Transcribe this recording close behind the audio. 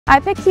I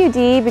picked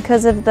UD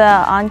because of the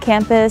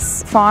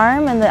on-campus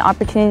farm and the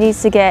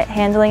opportunities to get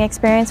handling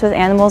experience with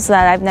animals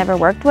that I've never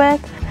worked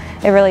with.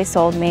 It really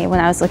sold me when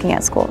I was looking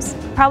at schools.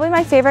 Probably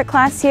my favorite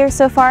class here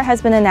so far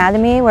has been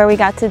anatomy, where we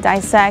got to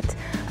dissect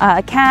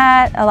a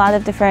cat, a lot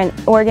of different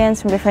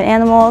organs from different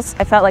animals.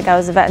 I felt like I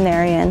was a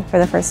veterinarian for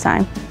the first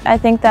time. I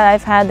think that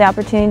I've had the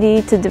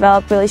opportunity to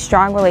develop really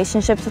strong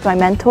relationships with my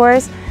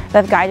mentors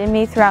that have guided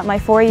me throughout my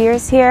 4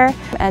 years here,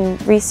 and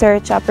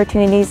research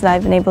opportunities that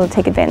I've been able to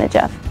take advantage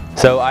of.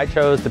 So I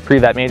chose the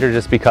pre-vet major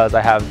just because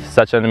I have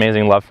such an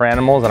amazing love for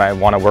animals and I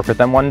want to work with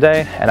them one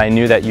day, and I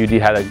knew that UD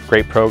had a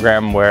great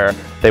program where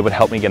they would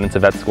help me get into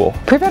vet school.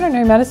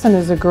 Pre-veterinary medicine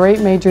is a great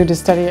major to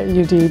study at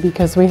UD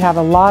because we have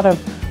a lot of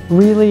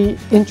really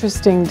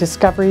interesting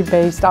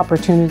discovery-based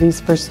opportunities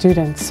for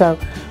students. So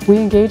we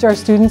engage our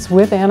students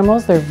with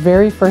animals their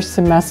very first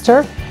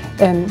semester,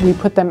 and we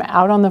put them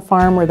out on the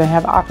farm where they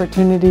have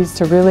opportunities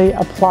to really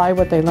apply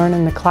what they learn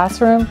in the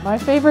classroom. My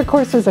favorite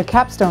course is a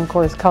capstone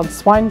course called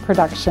Swine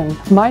Production.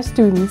 My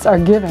students are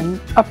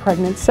given a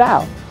pregnant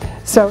sow.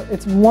 So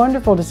it's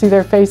wonderful to see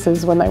their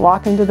faces when they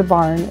walk into the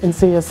barn and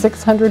see a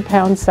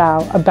 600-pound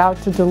sow about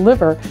to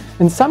deliver,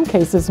 in some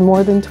cases,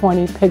 more than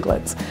 20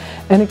 piglets.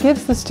 And it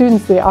gives the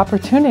students the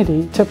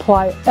opportunity to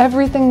apply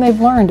everything they've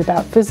learned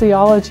about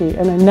physiology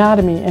and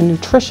anatomy and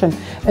nutrition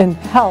and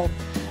health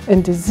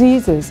and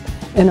diseases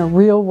in a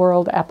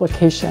real-world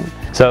application.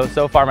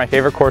 So far my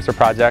favorite course or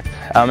project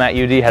at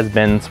UD has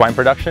been swine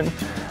production.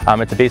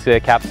 It's basically a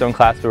capstone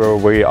class where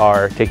we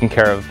are taking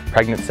care of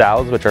pregnant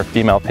sows, which are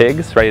female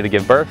pigs ready to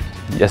give birth.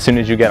 As soon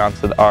as you get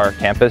onto our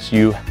campus,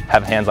 you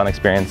have hands-on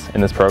experience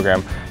in this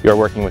program. You're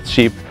working with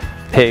sheep,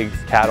 pigs,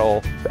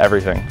 cattle,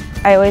 everything.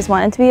 I always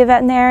wanted to be a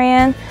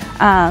veterinarian,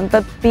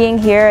 but being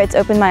here, it's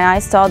opened my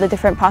eyes to all the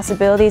different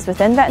possibilities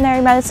within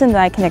veterinary medicine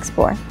that I can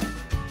explore.